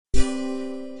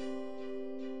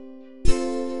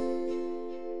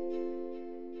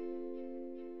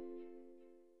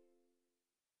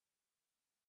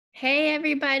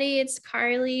everybody. It's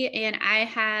Carly, and I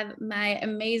have my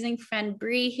amazing friend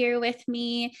Bree here with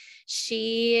me.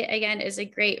 She, again, is a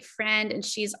great friend, and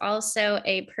she's also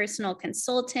a personal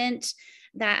consultant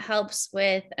that helps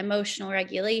with emotional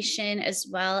regulation as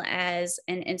well as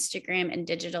an Instagram and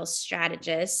digital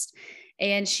strategist.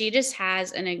 And she just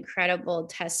has an incredible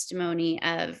testimony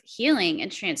of healing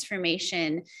and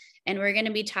transformation. And we're going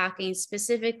to be talking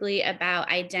specifically about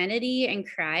identity in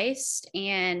Christ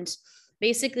and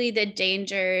basically the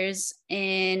dangers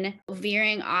in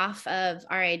veering off of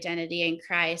our identity in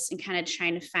Christ and kind of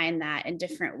trying to find that in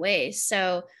different ways.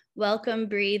 So welcome,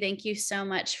 Bree. Thank you so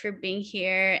much for being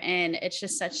here. And it's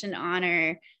just such an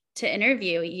honor to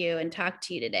interview you and talk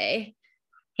to you today.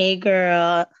 Hey,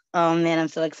 girl. Oh, man, I'm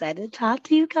so excited to talk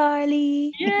to you,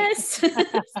 Carly. Yes, so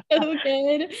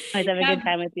good. I have a good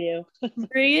time with you.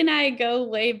 Bree and I go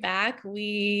way back.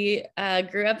 We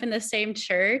grew up in the same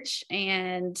church,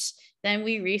 and then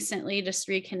we recently just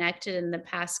reconnected in the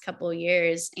past couple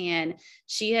years. And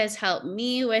she has helped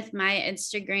me with my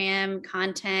Instagram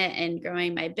content and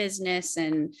growing my business,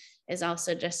 and is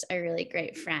also just a really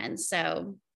great friend.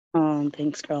 So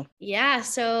Thanks, girl. yeah,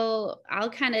 so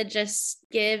I'll kind of just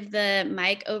give the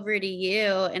mic over to you,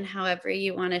 and however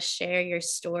you want to share your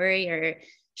story or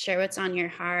share what's on your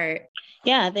heart.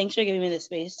 Yeah, thanks for giving me the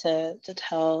space to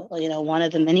tell, one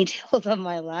of the many tales of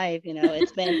my life.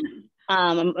 It's been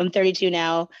I'm 32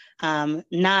 now.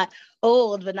 Not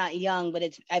old, but not young, but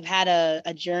I've had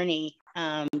a journey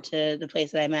to the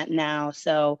place that I'm at now.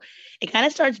 So it kind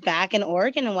of starts back in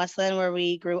Oregon in Westland, where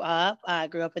we grew up.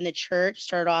 Grew up in the church,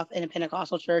 started off in a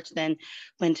Pentecostal church, then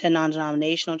went to a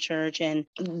non-denominational church. And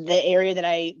the area that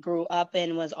I grew up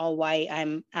in was all white.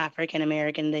 I'm African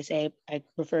American. They say I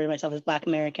refer to myself as Black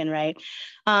American, right?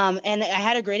 And I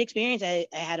had a great experience. I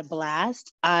had a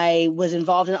blast. I was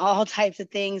involved in all types of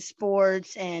things,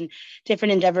 sports and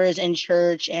different endeavors in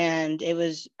church. And I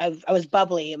was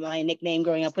bubbly. My nickname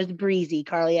growing up was Breezy.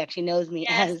 Carly actually knows me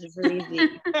as Breezy.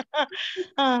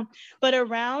 But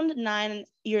around 9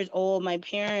 years old, my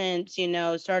parents,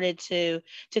 started to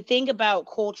think about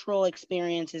cultural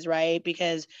experiences, right?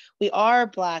 Because we are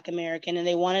Black American and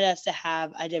they wanted us to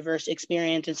have a diverse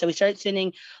experience. And so we started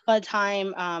spending a lot of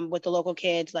time with the local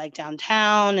kids, like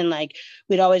downtown, and like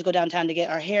we'd always go downtown to get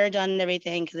our hair done and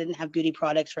everything because they didn't have beauty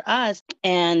products for us.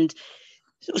 And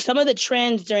some of the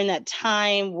trends during that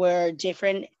time were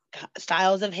different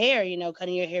styles of hair,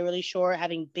 cutting your hair really short,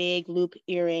 having big loop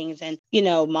earrings. And,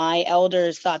 my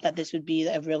elders thought that this would be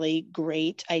a really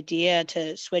great idea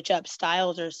to switch up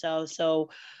styles or so. So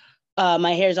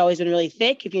my hair has always been really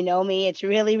thick. If you know me, it's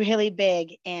really, really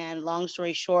big. And long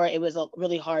story short, it was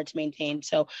really hard to maintain.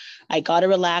 So I got a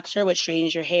relaxer, which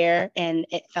straightens your hair, and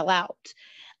it fell out.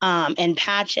 And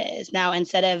patches. Now,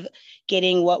 instead of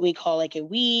getting what we call like a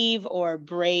weave or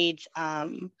braids,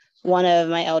 one of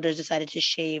my elders decided to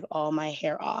shave all my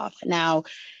hair off. Now,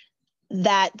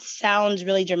 that sounds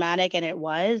really dramatic, and it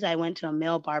was. I went to a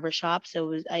male barbershop, so it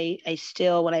was. I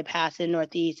still, when I pass in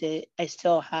Northeast, I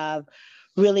still have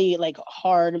really like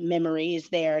hard memories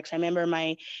there, because I remember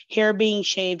my hair being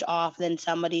shaved off, then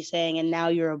somebody saying, "And now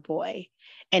you're a boy,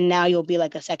 and now you'll be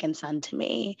like a second son to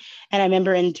me." And I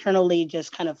remember internally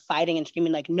just kind of fighting and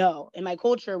screaming like, no. In my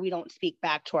culture, we don't speak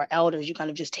back to our elders. You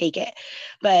kind of just take it.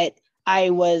 But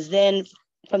I was then,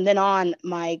 from then on,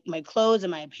 my clothes and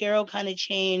my apparel kind of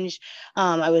changed.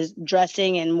 I was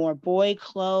dressing in more boy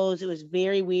clothes. It was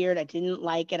very weird. I didn't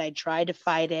like it. I tried to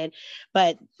fight it,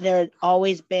 but there had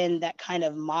always been that kind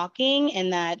of mocking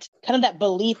and that kind of that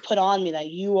belief put on me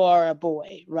that you are a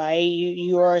boy, right?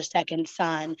 You are a second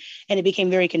son. And it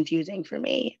became very confusing for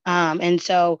me. And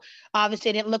so obviously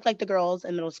I didn't look like the girls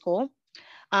in middle school.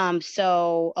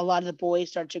 So a lot of the boys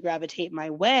started to gravitate my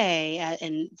way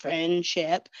in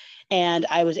friendship, and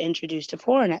I was introduced to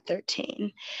porn at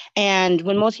 13. And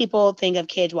when most people think of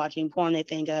kids watching porn, they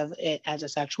think of it as a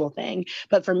sexual thing.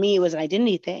 But for me, it was an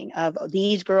identity thing of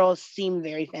these girls seem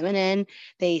very feminine.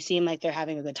 They seem like they're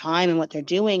having a good time in what they're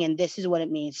doing. And this is what it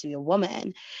means to be a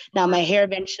woman. Now, my hair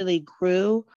eventually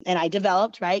grew and I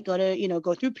developed, right? Go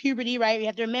through puberty, right? You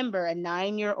have to remember a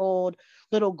 9-year-old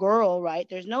little girl, right?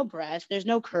 There's no breasts, there's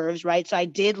no curves, right? So I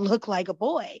did look like a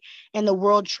boy and the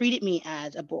world treated me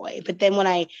as a boy. But then when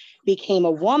I became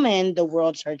a woman, the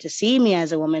world started to see me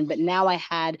as a woman. But now I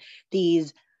had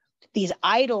these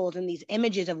idols and these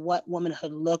images of what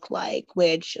womanhood looked like,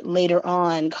 which later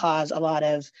on caused a lot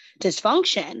of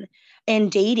dysfunction in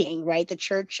dating, right? The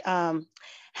church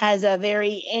has a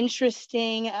very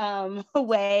interesting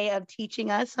way of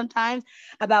teaching us sometimes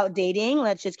about dating.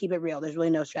 Let's just keep it real. There's really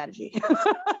no strategy.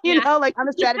 Like I'm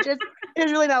a strategist.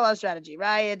 There's really not a lot of strategy,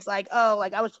 right? It's like, oh,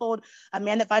 like I was told a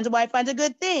man that finds a wife finds a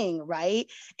good thing, right?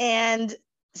 And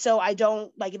so I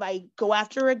don't, like, if I go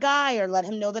after a guy or let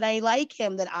him know that I like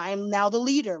him, that I'm now the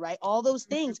leader, right? All those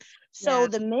things. So Yeah.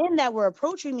 the men that were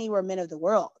approaching me were men of the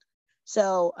world.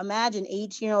 So imagine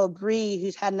 18-year-old Bree,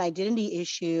 who's had an identity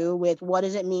issue with what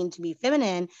does it mean to be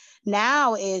feminine,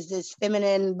 now is this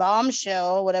feminine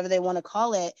bombshell, whatever they want to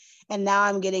call it. And now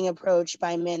I'm getting approached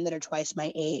by men that are twice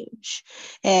my age,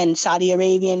 and Saudi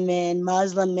Arabian men,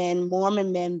 Muslim men,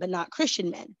 Mormon men, but not Christian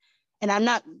men. And I'm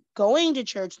not going to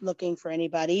church looking for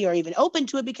anybody or even open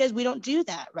to it, because we don't do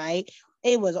that, right?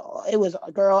 It was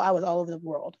girl, I was all over the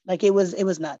world. Like it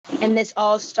was nuts. And this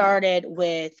all started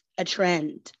with a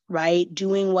trend, right?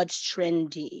 Doing what's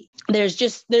trendy. There's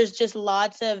just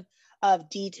lots of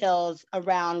details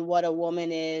around what a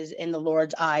woman is in the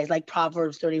Lord's eyes, like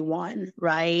Proverbs 31,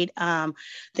 right?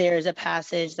 There's a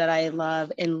passage that I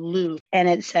love in Luke, and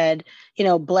it said,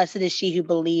 blessed is she who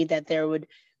believed that there would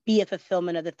be a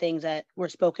fulfillment of the things that were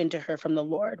spoken to her from the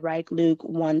Lord, right? Luke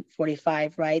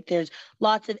 1:45, right? There's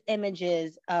lots of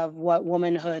images of what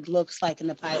womanhood looks like in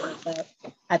the Bible, but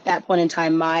at that point in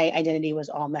time, my identity was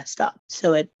all messed up.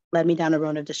 So it led me down a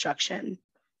road of destruction.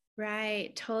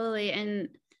 Right, totally. And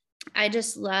I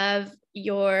just love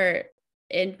your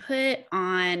input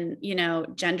on,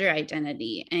 gender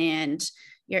identity, and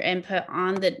your input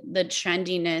on the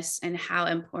trendiness and how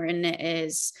important it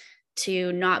is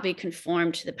to not be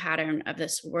conformed to the pattern of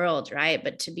this world, right?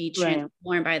 But to be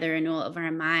transformed by the renewal of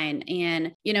our mind.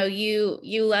 And, you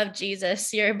love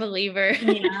Jesus, you're a believer.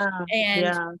 Yeah.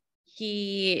 And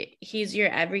he's your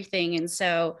everything. And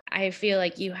so I feel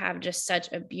like you have just such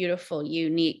a beautiful,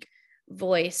 unique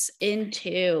voice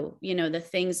into, the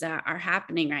things that are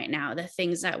happening right now, the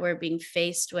things that we're being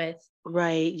faced with.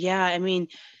 Right. Yeah. I mean,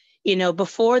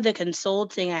 before the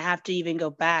consulting, I have to even go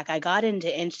back. I got into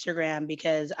Instagram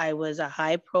because I was a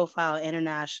high profile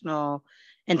international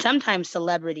and sometimes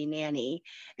celebrity nanny.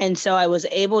 And so I was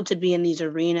able to be in these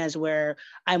arenas where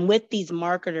I'm with these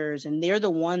marketers, and they're the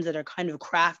ones that are kind of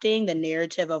crafting the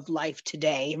narrative of life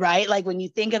today, right? Like when you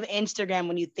think of Instagram,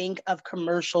 when you think of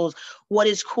commercials, what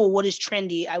is cool, what is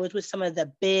trendy? I was with some of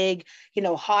the big,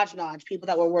 hot notch people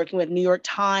that were working with New York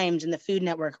Times and the Food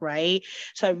Network, right?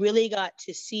 So I really got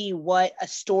to see what a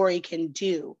story can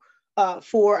do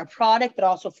for a product, but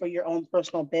also for your own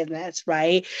personal business,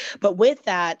 right? But with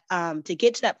that, to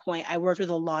get to that point, I worked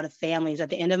with a lot of families. At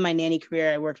the end of my nanny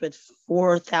career, I worked with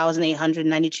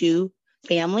 4,892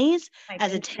 families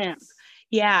as a temp.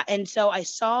 Yeah. And so I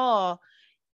saw,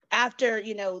 after,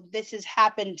 this has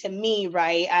happened to me,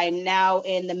 right? I'm now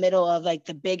in the middle of like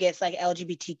the biggest like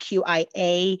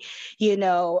LGBTQIA,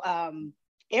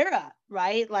 era,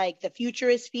 right? Like the future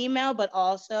is female, but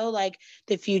also like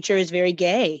the future is very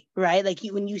gay, right? Like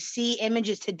when you see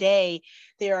images today,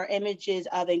 there are images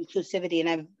of inclusivity, and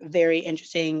I have a very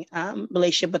interesting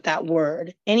relationship with that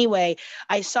word. Anyway,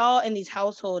 I saw in these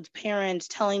households parents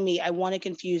telling me, I want to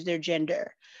confuse their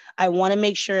gender. I want to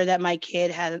make sure that my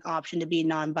kid has an option to be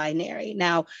non-binary.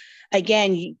 Now,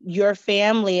 again, your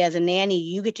family as a nanny,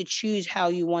 you get to choose how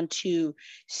you want to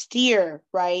steer,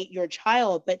 right, your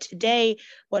child. But today,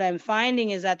 what I'm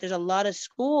finding is that there's a lot of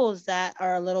schools that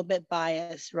are a little bit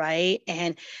biased, right?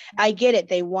 And I get it.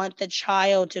 They want the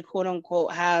child to, quote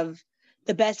unquote, have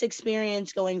the best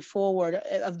experience going forward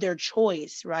of their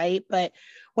choice, right? But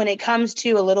when it comes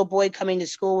to a little boy coming to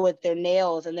school with their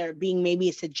nails and there being maybe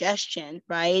a suggestion,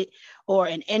 right, or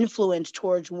an influence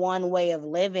towards one way of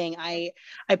living, I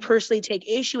personally take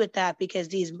issue with that, because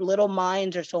these little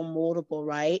minds are so moldable,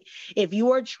 right? If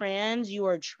you are trans,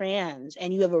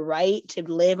 and you have a right to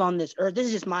live on this earth. This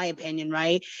is just my opinion,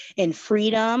 right? And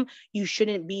freedom, you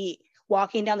shouldn't be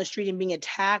walking down the street and being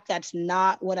attacked. That's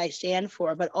not what I stand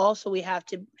for. But also we have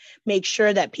to make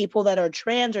sure that people that are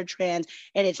trans, and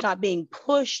it's not being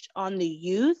pushed on the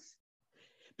youth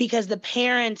because the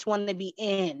parents want to be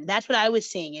in. That's what I was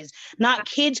seeing, is not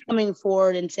kids coming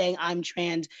forward and saying, I'm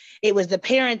trans. It was the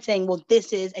parents saying, well,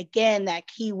 this is, again, that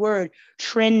key word,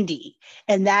 trendy.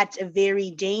 And that's a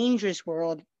very dangerous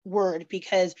word,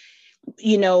 because,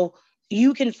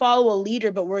 you can follow a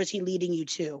leader, but where is he leading you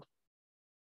to?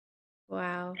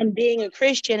 Wow. And being a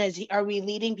Christian, are we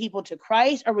leading people to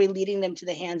Christ? Or are we leading them to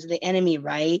the hands of the enemy,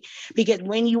 right? Because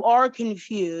when you are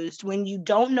confused, when you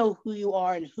don't know who you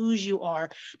are and whose you are,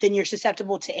 then you're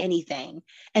susceptible to anything.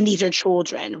 And these are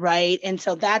children, right? And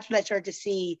so that's what I started to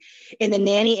see in the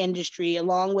nanny industry,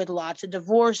 along with lots of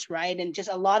divorce, right? And just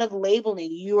a lot of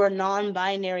labeling. You are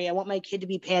non-binary. I want my kid to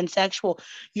be pansexual.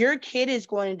 Your kid is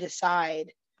going to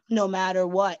decide, no matter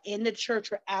what, in the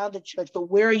church or out of the church, but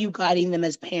where are you guiding them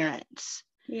as parents?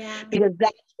 Yeah. Because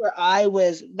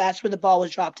that's where the ball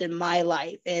was dropped in my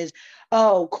life is,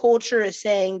 oh, culture is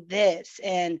saying this,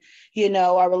 and,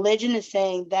 our religion is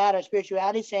saying that, our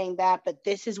spirituality is saying that, but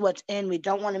this is what's in. We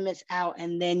don't want to miss out.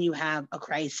 And then you have a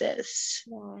crisis.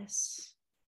 Yes.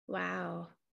 Wow.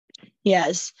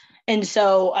 Yes. And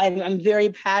so I'm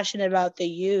very passionate about the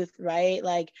youth, right?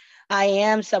 Like, I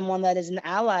am someone that is an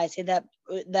ally. I say that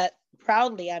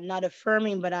proudly. I'm not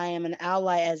affirming, but I am an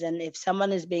ally, as in, if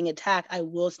someone is being attacked, I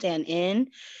will stand in.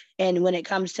 And when it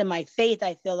comes to my faith,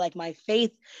 I feel like my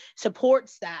faith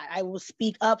supports that. I will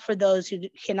speak up for those who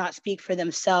cannot speak for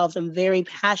themselves. I'm very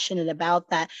passionate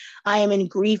about that. I am in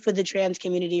grief with the trans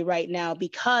community right now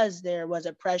because there was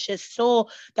a precious soul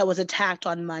that was attacked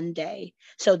on Monday.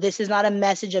 So this is not a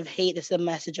message of hate, this is a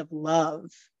message of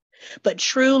love. But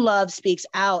true love speaks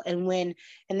out. And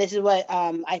this is what,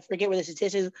 I forget what the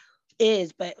statistics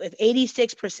is, but if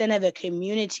 86% of a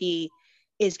community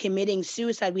is committing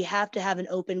suicide, we have to have an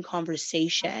open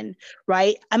conversation,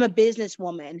 right? I'm a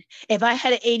businesswoman. If I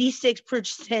had an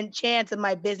 86% chance of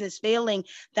my business failing,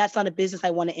 that's not a business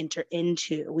I want to enter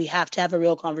into. We have to have a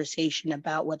real conversation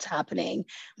about what's happening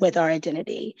with our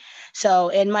identity. So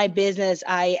in my business,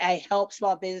 I help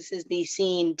small businesses be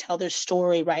seen, tell their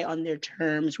story, right, on their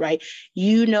terms, right?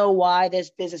 You know why this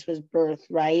business was birthed,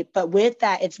 right? But with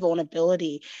that, it's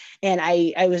vulnerability. And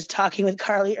I was talking with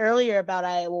Carly earlier about,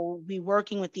 I will be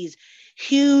working with these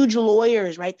huge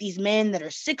lawyers, right? These men that are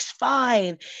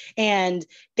 6'5", and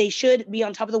they should be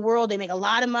on top of the world. They make a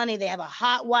lot of money. They have a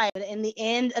hot wife. But in the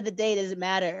end of the day, it doesn't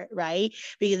matter, right?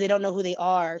 Because they don't know who they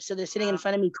are. So they're sitting in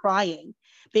front of me crying,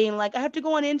 being like, I have to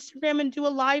go on Instagram and do a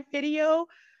live video.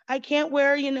 I can't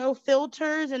wear,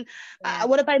 filters. And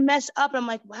what if I mess up? And I'm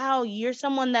like, wow, you're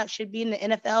someone that should be in the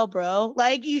NFL, bro.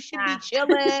 Like, you should be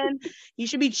chilling. You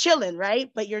should be chilling, right?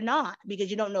 But you're not,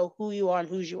 because you don't know who you are and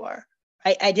whose you are.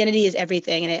 Right? Identity is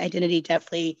everything. And identity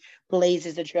definitely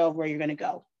blazes the trail of where you're going to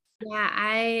go.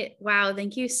 Yeah, wow,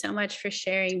 thank you so much for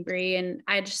sharing, Bree. And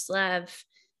I just love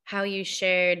how you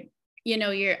shared,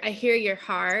 I hear your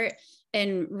heart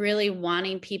and really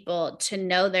wanting people to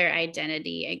know their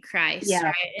identity in Christ,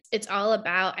 right? It's all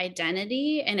about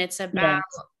identity, and it's about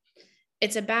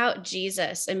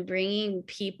Jesus and bringing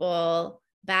people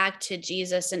back to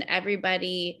Jesus, and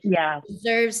everybody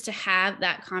deserves to have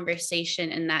that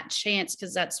conversation and that chance,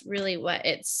 because that's really what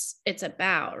it's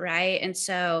about, right? And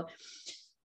so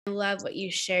I love what you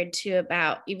shared too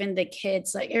about even the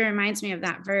kids. Like, it reminds me of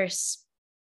that verse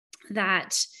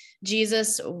that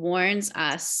Jesus warns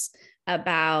us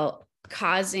about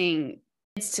causing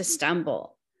kids to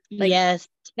stumble. Like, yes.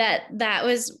 That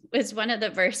was one of the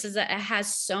verses that it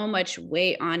has so much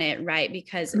weight on it, right?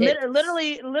 Because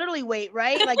literally weight,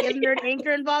 right? Like, isn't there an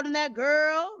anchor involved in that,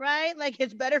 girl? Right? Like,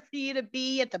 it's better for you to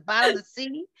be at the bottom of the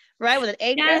sea, right, with an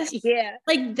anchor. Yes. Yeah.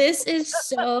 Like, this is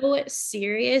so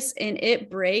serious, and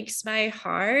it breaks my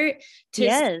heart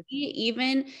to see.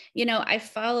 Even, I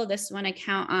follow this one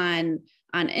account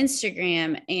on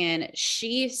Instagram, and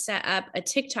she set up a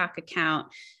TikTok account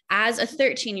as a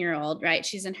 13-year-old, right?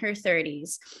 She's in her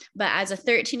 30s, but as a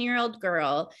 13-year-old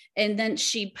girl. And then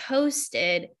she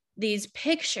posted these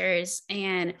pictures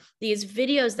and these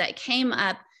videos that came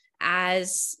up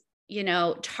as,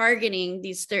 targeting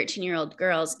these 13-year-old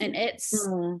girls. And it's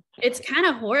kind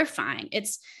of horrifying.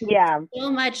 It's so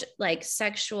much like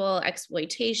sexual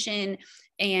exploitation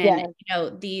and,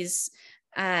 these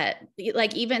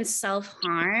like even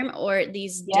self-harm, or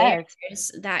these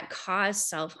dares that cause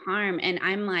self-harm. And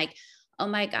I'm like, oh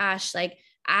my gosh, like,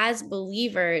 as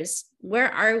believers,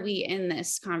 where are we in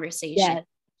this conversation?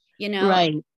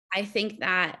 I think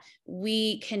that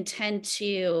we can tend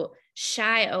to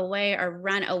shy away or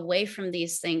run away from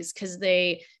these things because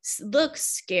they look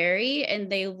scary,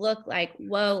 and they look like,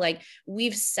 whoa, like,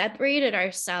 we've separated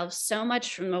ourselves so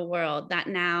much from the world that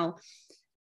now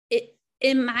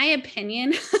in my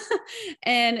opinion,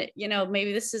 and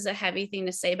maybe this is a heavy thing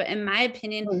to say, but in my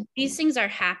opinion, these things are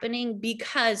happening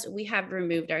because we have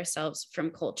removed ourselves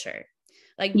from culture.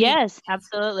 Like, yes,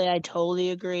 absolutely. I totally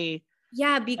agree.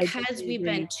 Yeah, because we've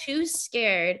been too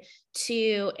scared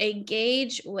to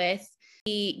engage with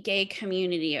the gay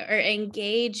community or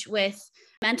engage with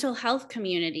mental health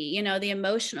community, the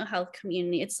emotional health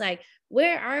community. It's like,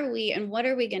 where are we and what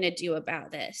are we going to do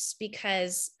about this?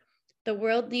 Because the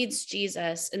world needs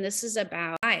Jesus, and this is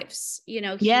about lives,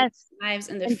 lives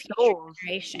in the future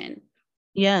generation.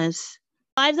 Yes.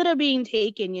 Lives that are being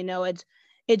taken,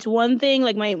 it's one thing.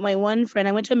 Like, my one friend,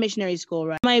 I went to a missionary school,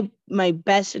 right? My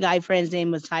best guy friend's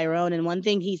name was Tyrone. And one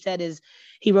thing he said is,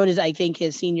 he wrote I think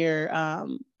his senior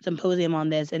symposium on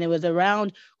this, and it was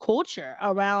around culture,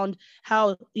 around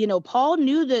how, Paul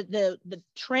knew the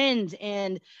trends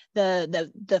and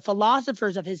the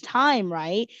philosophers of his time,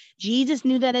 right? Jesus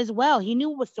knew that as well. He knew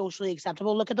what was socially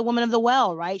acceptable. Look at the woman of the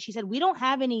well, right? She said, we don't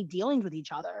have any dealings with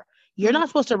each other. You're not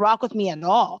supposed to rock with me at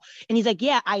all. And he's like,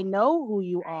 yeah, I know who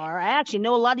you are. I actually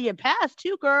know a lot of your past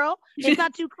too, girl. It's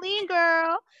not too clean,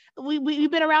 girl.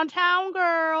 We've been around town,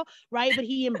 girl, right? But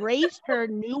he embraced her,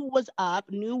 knew what was up,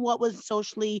 knew what was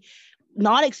socially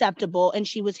not acceptable, and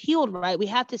she was healed, right? We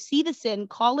have to see the sin,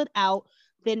 call it out,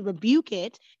 then rebuke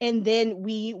it, and then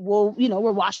we will,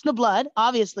 we're washed in the blood,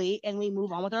 obviously, and we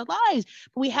move on with our lives.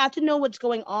 But we have to know what's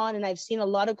going on, and I've seen a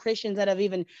lot of Christians that have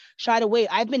even shied away.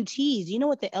 I've been teased. You know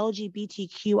what the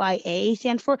LGBTQIA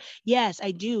stands for? Yes,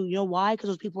 I do. You know why? Because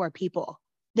those people are people.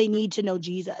 They need to know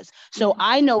Jesus. So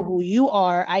I know who you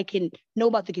are. I can know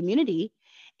about the community,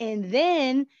 and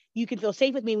then you can feel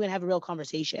safe with me. We're gonna have a real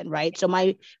conversation, right? So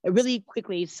really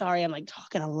quickly, sorry, I'm like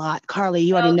talking a lot. Carly,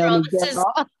 you already know me.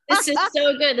 This is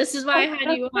so good. This is why I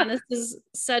had you on. This is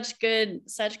such good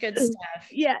stuff.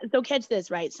 Yeah. So catch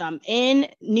this, right? So I'm in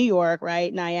New York,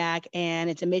 right? Nyack, and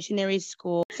it's a missionary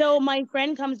school. So my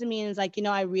friend comes to me and is like,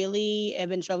 I really have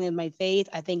been struggling with my faith.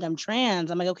 I think I'm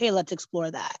trans. I'm like, okay, let's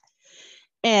explore that.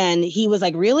 And he was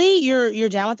like, really? You're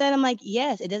down with that? I'm like,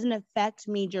 yes, it doesn't affect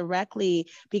me directly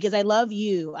because I love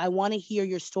you. I want to hear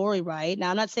your story, right?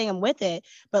 Now, I'm not saying I'm with it,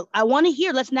 but I want to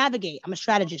hear, let's navigate. I'm a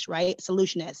strategist, right?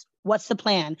 Solutionist. What's the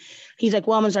plan? He's like,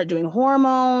 well, I'm going to start doing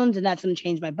hormones and that's going to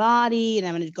change my body. And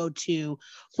I'm going to go to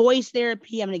voice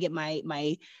therapy. I'm going to get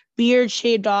my beard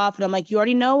shaved off. And I'm like, you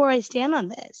already know where I stand on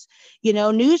this.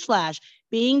 Newsflash,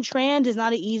 being trans is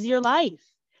not an easier life.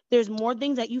 There's more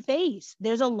things that you face.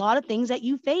 There's a lot of things that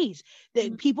you face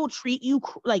that people treat you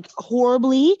like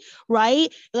horribly, right?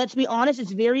 Let's be honest.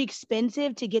 It's very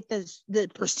expensive to get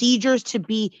the procedures to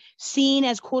be seen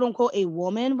as quote unquote a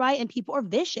woman, right? And people are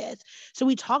vicious. So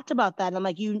we talked about that. And I'm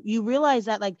like, you realize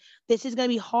that like this is going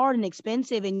to be hard and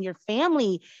expensive, and your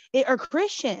family are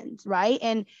Christians, right?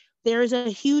 And there's a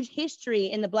huge history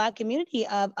in the Black community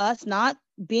of us not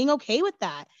being okay with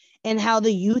that, and how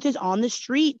the youth is on the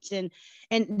streets, and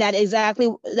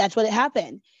that's what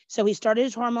happened. So he started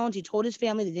his hormones. He told his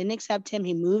family they didn't accept him.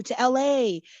 He moved to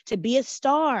LA to be a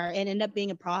star and ended up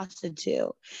being a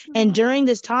prostitute. And during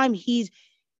this time, he's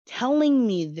telling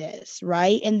me this,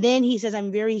 right? And then he says,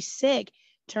 I'm very sick.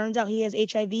 Turns out he has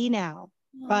HIV now,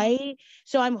 right?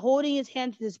 So I'm holding his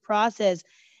hand through this process.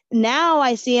 Now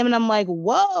I see him and I'm like,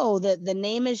 whoa, the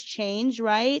name has changed,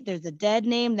 right? There's the dead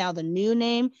name, now the new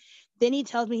name. Then he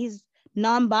tells me he's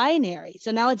non-binary.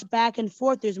 So now it's back and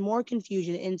forth. There's more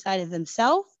confusion inside of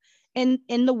himself and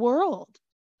in the world.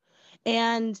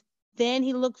 And then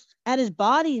he looks at his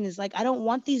body and is like, I don't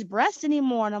want these breasts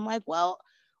anymore. And I'm like, well,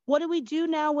 what do we do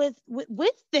now with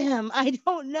them? I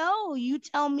don't know. You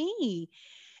tell me.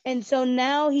 And so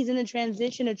now he's in a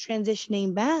transition of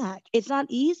transitioning back. It's not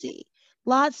easy.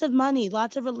 Lots of money,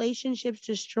 lots of relationships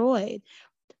destroyed.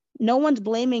 No one's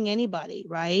blaming anybody,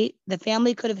 right? The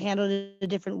family could have handled it a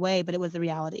different way, but it was the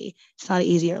reality. It's not an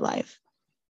easier life.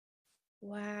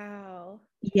 Wow.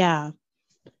 Yeah.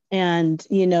 And,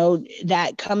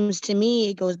 that comes to me,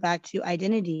 it goes back to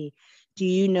identity. Do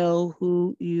you know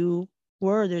who you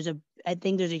were? I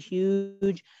think there's a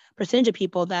huge percentage of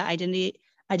people that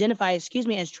identify as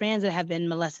trans that have been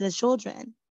molested as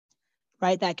children,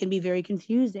 right? That can be very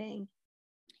confusing,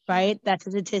 right? That's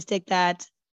a statistic that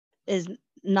is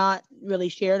not really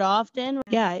shared often.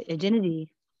 Yeah,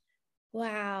 identity.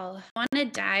 Wow. I want to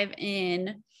dive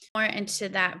in more into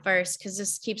that verse because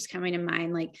this keeps coming to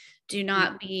mind. Like, do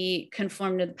not be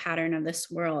conformed to the pattern of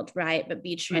this world, right? But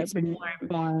be transformed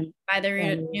by the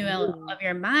renewal of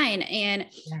your mind. And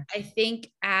I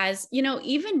think as,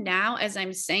 even now, as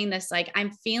I'm saying this, like I'm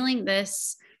feeling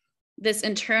this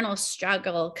internal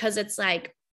struggle because it's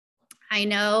like, I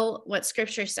know what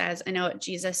scripture says. I know what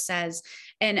Jesus says.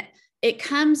 And it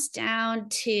comes down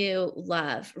to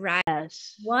love, right?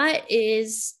 Yes. What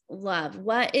is love?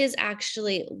 What is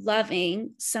actually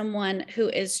loving someone who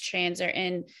is trans or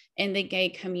in the gay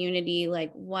community?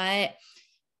 Like what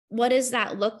does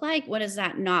that look like? What does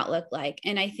that not look like?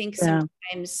 And I think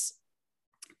sometimes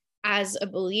as a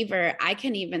believer, I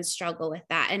can even struggle with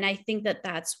that. And I think that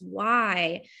that's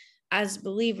why as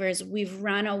believers, we've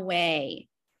run away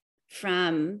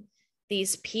from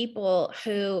these people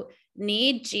who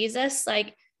need Jesus,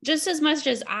 like just as much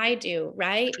as I do,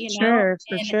 right?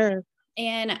 For sure.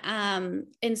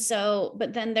 And so,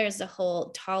 but then there's the whole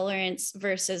tolerance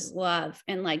versus love.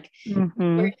 And like,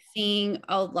 we're seeing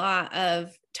a lot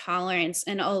of tolerance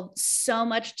and so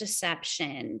much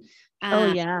deception.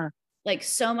 Yeah. like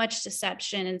so much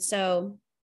deception. And so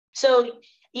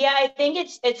yeah, I think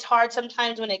it's hard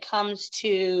sometimes when it comes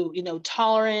to,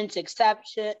 tolerance,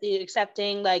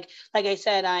 accepting, like I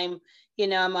said, I'm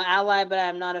an ally, but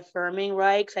I'm not affirming,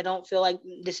 right? Because I don't feel like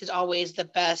this is always the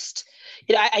best.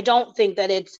 I don't think that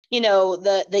it's,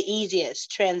 the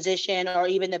easiest transition or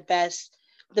even the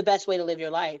best way to live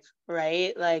your life,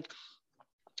 right? Like,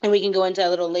 and we can go into that a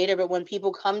little later, but when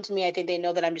people come to me, I think they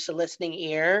know that I'm just a listening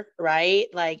ear, right?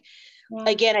 Like,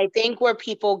 again, I think where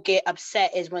people get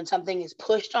upset is when something is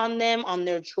pushed on them, on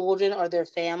their children or their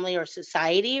family or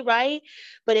society, right?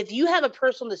 But if you have a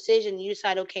personal decision, you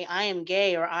decide, okay, I am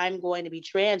gay or I'm going to be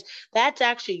trans, that's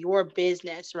actually your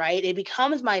business, right? It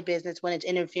becomes my business when it's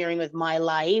interfering with my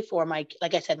life or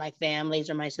like I said, my family's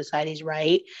or my society's,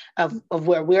 right? Of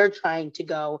where we're trying to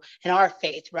go in our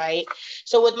faith, right?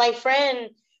 So with my friend,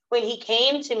 when he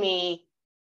came to me,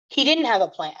 he didn't have a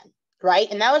plan,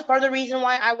 right? And that was part of the reason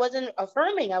why I wasn't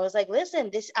affirming. I was like, listen,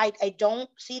 I don't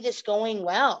see this going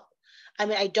well. I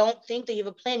mean, I don't think that you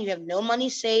have a plan. You have no money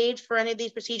saved for any of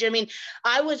these procedures. I mean,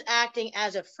 I was acting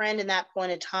as a friend in that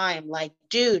point of time. Like,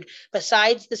 dude,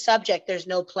 besides the subject, there's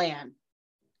no plan.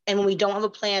 And when we don't have a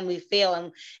plan, we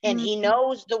fail. And he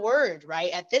knows the word,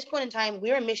 right? At this point in time,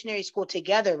 we're in missionary school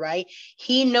together, right?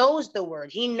 He knows the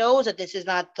word. He knows that this is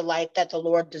not the life that the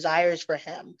Lord desires for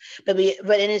him. But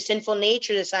in his sinful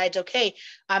nature decides, okay,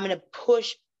 I'm going to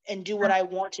push and do what I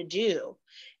want to do.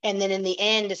 And then in the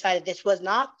end decided this was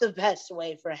not the best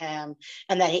way for him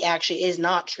and that he actually is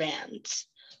not trans.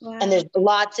 Wow. And there's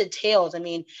lots of tales. I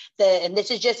mean, and this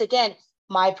is just, again,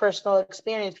 my personal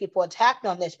experience. People attack me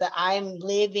on this, but I'm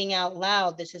living out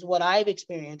loud. This is what I've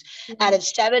experienced. Mm-hmm. Out of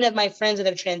 7 of my friends that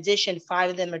have transitioned, 5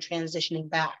 of them are transitioning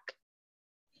back.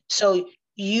 So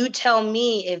you tell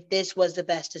me if this was the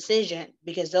best decision,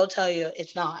 because they'll tell you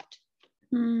it's not.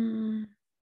 Mm.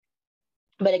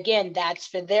 But again, that's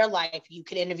for their life. You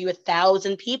could interview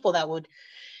 1,000 people that would,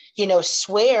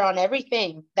 swear on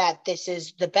everything that this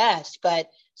is the best. But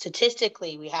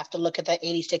statistically, we have to look at that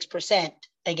 86%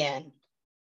 again.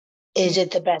 Is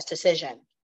it the best decision?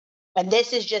 And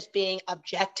this is just being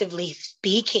objectively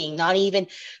speaking, not even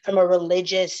from a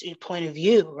religious point of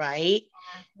view, right?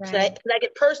 So I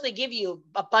could personally give you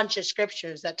a bunch of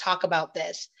scriptures that talk about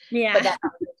this, but that's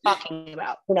not what we're talking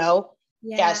about,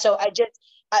 Yeah. So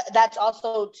that's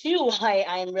also too why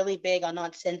I'm really big on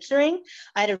not censoring.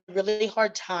 I had a really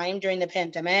hard time during the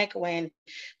pandemic when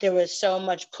there was so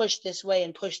much push this way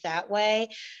and push that way.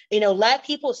 Let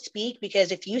people speak,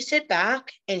 because if you sit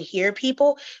back and hear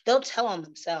people, they'll tell on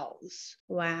themselves.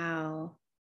 Wow.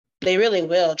 They really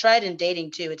will. Try it in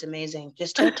dating too. It's amazing.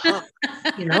 Just don't talk,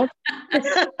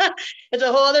 It's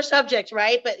a whole other subject,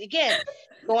 right? But again,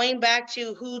 going back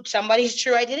to who somebody's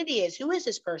true identity is. Who is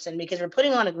this person? Because we're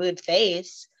putting on a good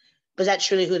face, but is that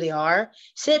truly who they are?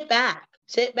 Sit back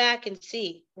and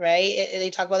see, right?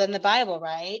 They talk about that in the Bible,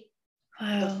 right?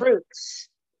 Wow. The fruits,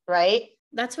 right?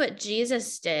 That's what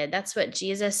Jesus did. That's what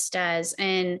Jesus does.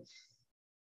 And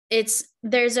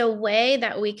there's a way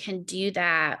that we can do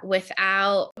that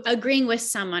without agreeing with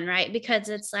someone, right? Because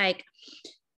it's like,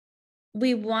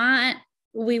 we want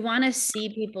to see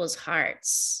people's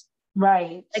hearts.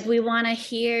 Right. Like we want to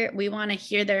hear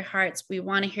their hearts. We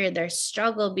want to hear their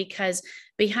struggle, because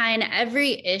behind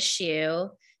every issue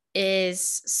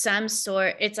is some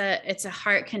sort, it's a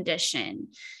heart condition.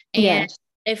 And yes.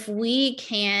 If we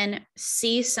can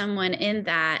see someone in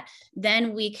that,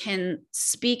 then we can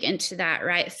speak into that,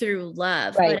 right? Through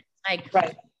love. Right. But it's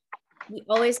like, we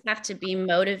always have to be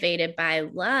motivated by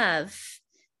love.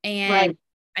 And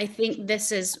I think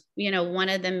this is, one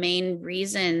of the main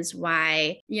reasons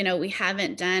why, we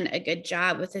haven't done a good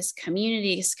job with this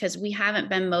community, is because we haven't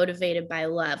been motivated by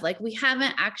love. Like we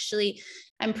haven't actually,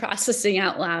 I'm processing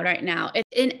out loud right now.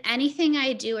 In anything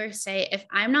I do or say, if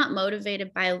I'm not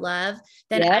motivated by love,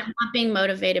 then I'm not being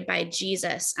motivated by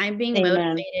Jesus. I'm being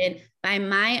motivated by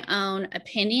my own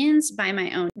opinions, by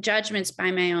my own judgments, by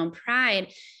my own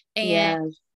pride.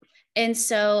 And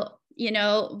so,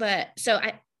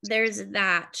 there's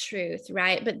that truth,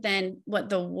 right? But then what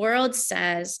the world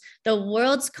says, the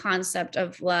world's concept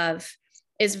of love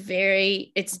is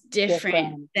it's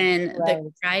different than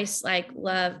the Christ-like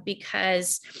love,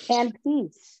 because and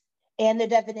peace, and the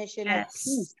definition of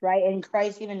peace, right? And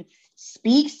Christ even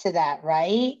speaks to that,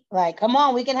 right? Like, come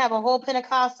on, we can have a whole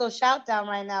Pentecostal shout down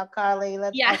right now, Carly.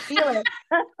 I feel it.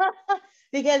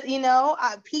 Because,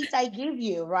 peace I give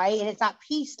you, right? And it's not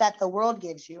peace that the world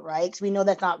gives you, right? Because we know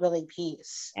that's not really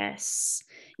peace. Yes.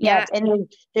 Yeah.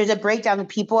 And there's a breakdown that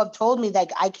people have told me,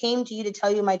 like, I came to you to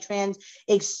tell you my trans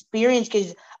experience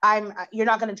because you're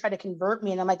not going to try to convert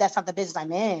me. And I'm like, that's not the business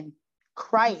I'm in.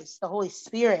 Christ, the Holy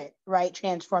Spirit, right,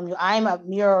 transform you. I'm a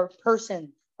mere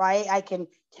person, right? I can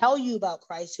tell you about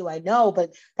Christ, who I know,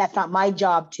 but that's not my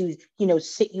job to,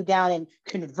 sit you down and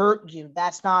convert you.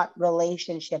 That's not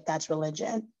relationship. That's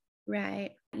religion.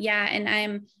 Right. Yeah. And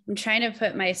I'm trying to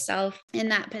put myself in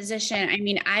that position. I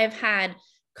mean, I've had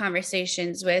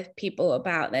conversations with people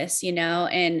about this,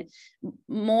 and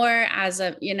more as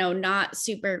of, not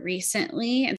super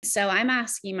recently. And so I'm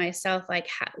asking myself, like,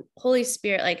 Holy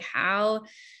Spirit, like, how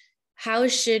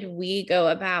should we go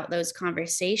about those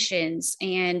conversations,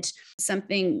 and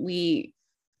something we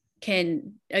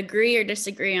can agree or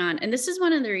disagree on. And this is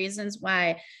one of the reasons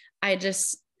why I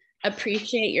just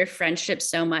appreciate your friendship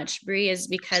so much, Bree, is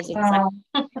because it's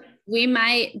like we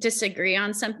might disagree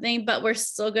on something, but we're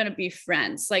still going to be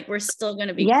friends. Like, we're still going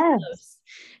to be close.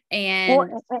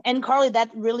 And Carly,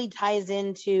 that really ties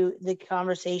into the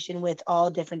conversation with all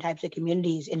different types of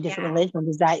communities and different religions,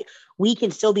 is that we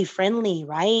can still be friendly,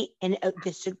 right? And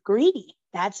disagree.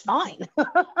 That's fine.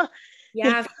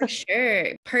 Yeah, for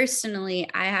sure. Personally,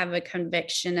 I have a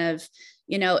conviction of,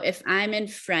 if I'm in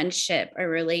friendship or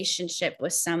relationship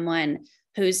with someone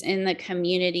who's in the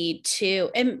community too,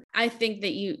 and I think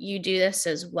that you do this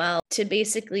as well, to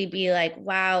basically be like,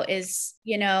 wow, is,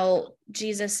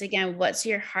 Jesus, again, what's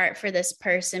your heart for this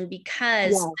person?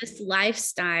 Because this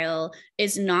lifestyle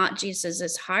is not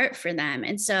Jesus's heart for them.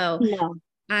 And so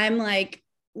I'm like,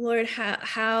 Lord,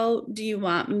 how do you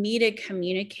want me to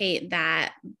communicate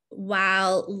that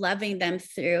while loving them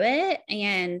through it,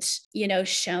 and,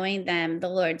 showing them the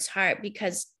Lord's heart?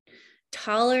 Because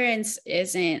tolerance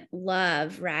isn't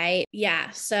love, right? Yeah.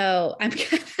 So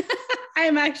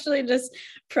I'm actually just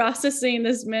processing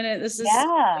this minute. This is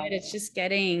so good. It's just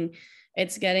getting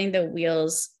the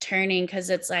wheels turning, because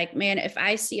it's like, man, if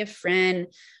I see a friend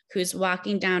who's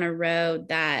walking down a road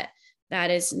that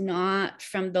is not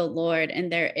from the Lord,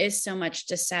 and there is so much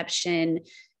deception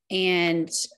and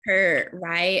hurt,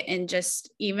 right? And just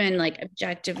even like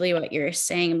objectively what you're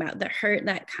saying about the hurt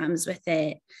that comes with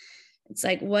it. It's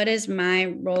like, what is my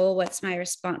role? What's my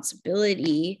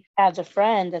responsibility? As a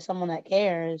friend, as someone that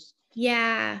cares.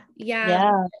 Yeah.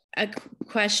 A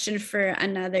question for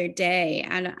another day.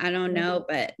 I don't know,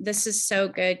 but this is so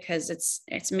good, because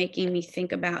it's making me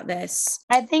think about this.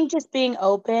 I think just being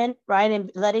open, right,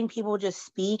 and letting people just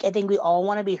speak. I think we all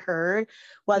want to be heard,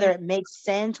 whether it makes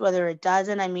sense, whether it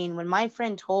doesn't. I mean, when my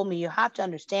friend told me, you have to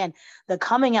understand the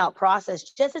coming out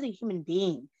process, just as a human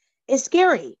being, is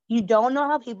scary. You don't know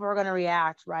how people are going to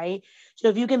react, right? So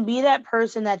if you can be that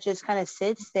person that just kind of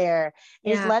sits there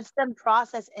and just lets them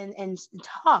process and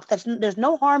talk, there's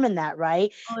no harm in that,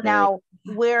 right? Totally. Now,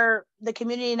 where the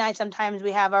community night, sometimes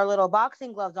we have our little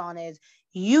boxing gloves on, is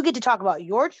you get to talk about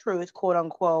your truth, quote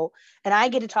unquote, and I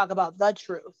get to talk about the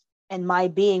truth and my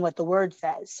being, what the word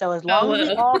says. So as long as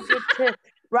we all get to,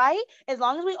 right? As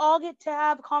long as we all get to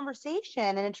have conversation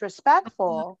and it's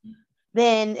respectful,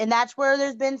 then, and that's where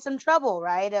there's been some trouble,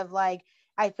 right? Of like,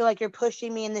 I feel like you're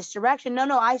pushing me in this direction.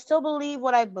 No, I still believe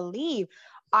what I believe.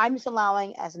 I'm just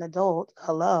allowing, as an adult,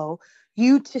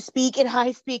 you to speak, and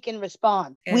I speak and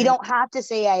respond. Yeah. We don't have to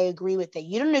say I agree with it.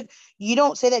 You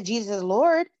don't say that Jesus is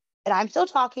Lord, and I'm still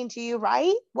talking to you,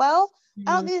 right? Well,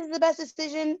 I don't think this is the best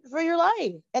decision for your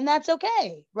life, and that's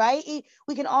okay, right?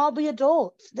 We can all be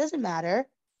adults. It doesn't matter,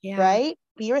 right?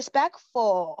 Be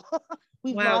respectful.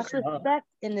 We've lost respect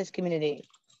in this community.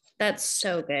 That's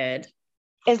so good.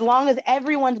 As long as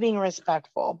everyone's being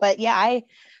respectful. But yeah, I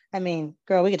mean,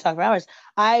 girl, we could talk for hours.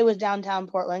 I was downtown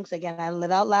Portland. So again, I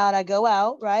live out loud. I go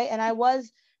out, right? And I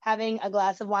was having a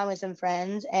glass of wine with some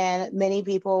friends, and many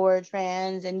people were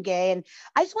trans and gay. And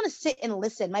I just want to sit and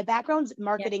listen. My background's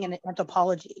marketing and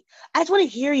anthropology. I just want to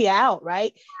hear you out,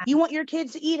 right? You want your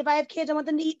kids to eat. If I have kids, I want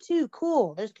them to eat too.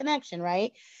 Cool. There's connection,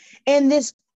 right? And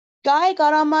this guy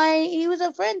got on he was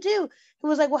a friend too, who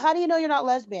was like, well, how do you know you're not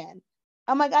lesbian?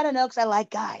 I'm like, I don't know, because I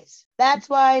like guys. That's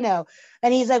why I know.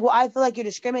 And he's like, well, I feel like you're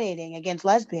discriminating against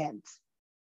lesbians.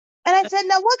 And I said,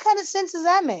 now, what kind of sense does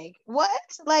that make? What?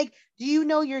 Like, do you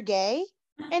know you're gay?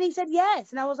 And he said, yes.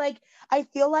 And I was like, I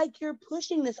feel like you're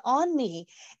pushing this on me.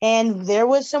 And there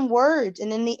was some words.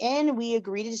 And in the end, we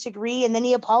agreed to disagree. And then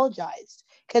he apologized,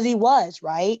 because he was,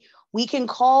 right? We can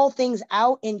call things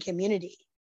out in community.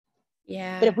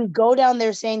 Yeah. But if we go down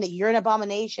there saying that you're an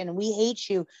abomination and we hate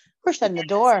you, we're shutting the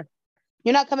door.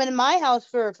 You're not coming to my house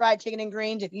for fried chicken and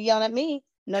greens if you yell at me.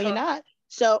 No, you're not.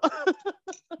 So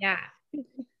yeah,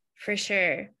 for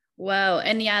sure. Whoa.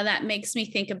 And yeah, that makes me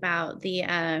think about the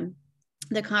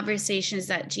conversations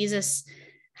that Jesus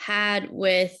had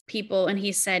with people. And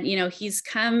he said, he's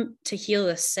come to heal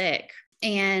the sick.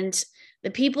 And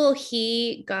the people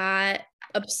he got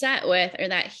upset with, or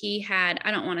that he had,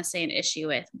 I don't want to say an issue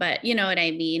with, but you know what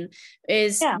I mean,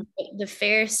 is Yeah. the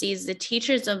Pharisees, the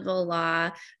teachers of the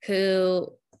law,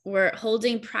 who were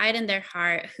holding pride in their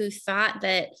heart, who thought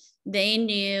that they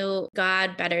knew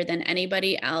God better than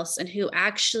anybody else, and who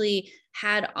actually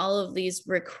had all of these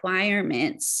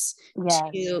requirements Yes.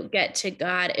 to get to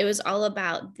God. It was all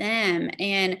about them.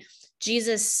 And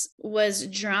Jesus was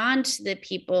drawn to the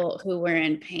people who were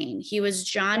in pain. He was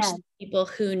drawn to the people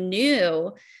who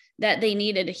knew that they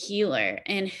needed a healer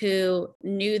and who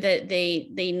knew that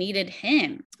they needed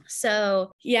him.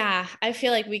 So yeah, I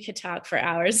feel like we could talk for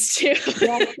hours too.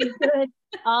 Yes, we could.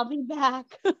 I'll be back.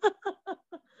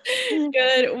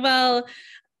 Good. Well,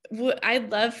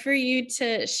 I'd love for you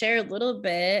to share a little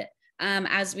bit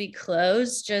as we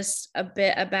close, just a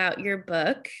bit about your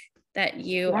book that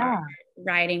you are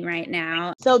writing right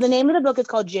now. So the name of the book is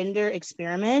called Gender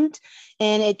Experiment,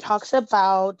 and it talks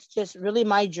about just really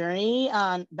my journey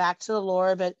back to the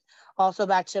Lord, but also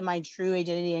back to my true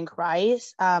identity in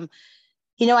Christ.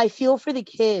 I feel for the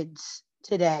kids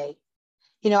today.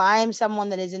 I am someone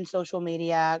that is in social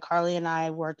media. Carly and I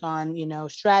worked on,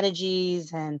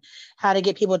 strategies and how to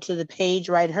get people to the page,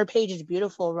 right? Her page is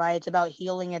beautiful, right? It's about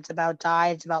healing. It's about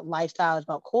diet. It's about lifestyle. It's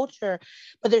about culture.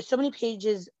 But there's so many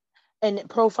pages and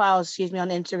profiles, on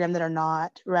Instagram that are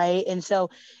not, right? And so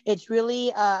it's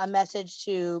really a message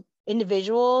to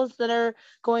individuals that are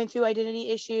going through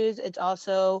identity issues. It's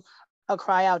also a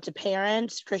cry out to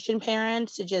parents, Christian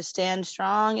parents, to just stand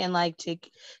strong and to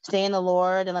stay in the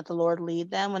Lord and let the Lord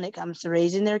lead them when it comes to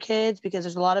raising their kids, because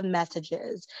there's a lot of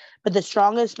messages, but the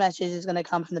strongest message is going to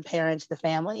come from the parents, the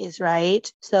families,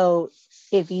 right? So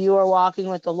if you are walking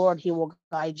with the Lord, he will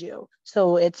guide you.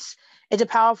 So it's a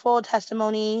powerful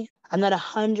testimony. I'm not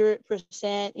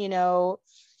 100%,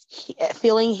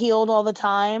 feeling healed all the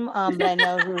time, but I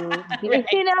know who, Right.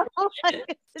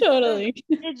 Totally.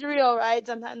 It's real, right?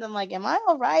 Sometimes I'm like, am I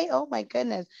all right? Oh my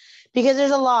goodness, because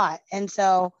there's a lot. And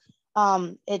so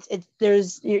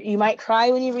you might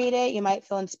cry when you read it, you might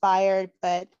feel inspired,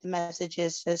 but the message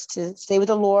is just to stay with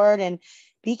the Lord and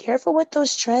be careful with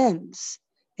those trends,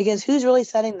 because who's really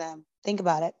setting them? Think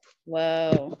about it.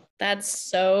 Whoa, that's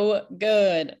so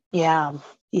good. Yeah,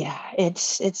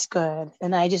 it's good.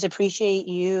 And I just appreciate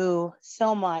you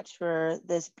so much for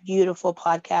this beautiful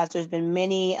podcast. There's been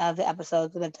many of the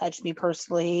episodes that have touched me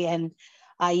personally, and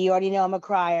you already know I'm a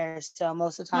crier. So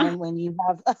most of the time when you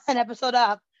have an episode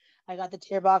up, I got the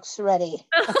tear box ready.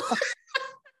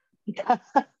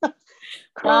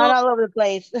 Crying all over the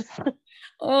place.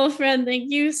 Oh, friend, thank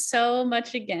you so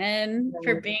much again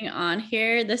for being on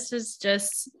here. This was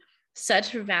just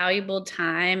such a valuable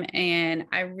time, and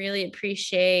I really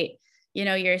appreciate,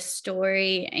 your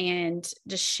story and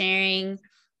just sharing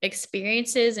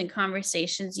experiences and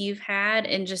conversations you've had,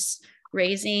 and just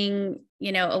raising,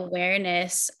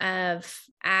 awareness of,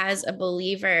 as a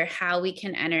believer, how we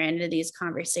can enter into these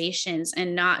conversations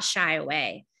and not shy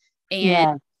away.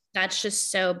 And that's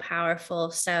just so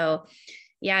powerful. So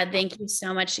yeah, thank you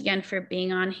so much again for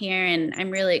being on here. And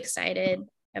I'm really excited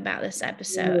about this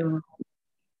episode.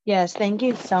 Yes, thank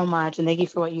you so much. And thank you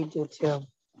for what you do too.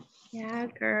 Yeah,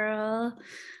 girl.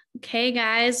 Okay,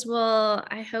 guys. Well,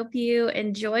 I hope you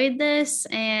enjoyed this.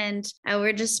 And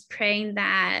we're just praying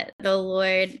that the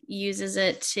Lord uses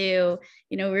it to,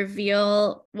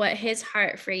 reveal what his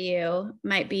heart for you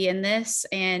might be in this,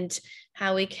 and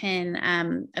how we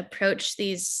can approach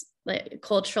these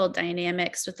cultural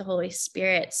dynamics with the Holy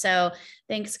Spirit. So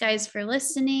thanks, guys, for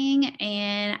listening.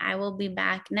 And I will be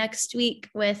back next week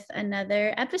with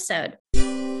another episode.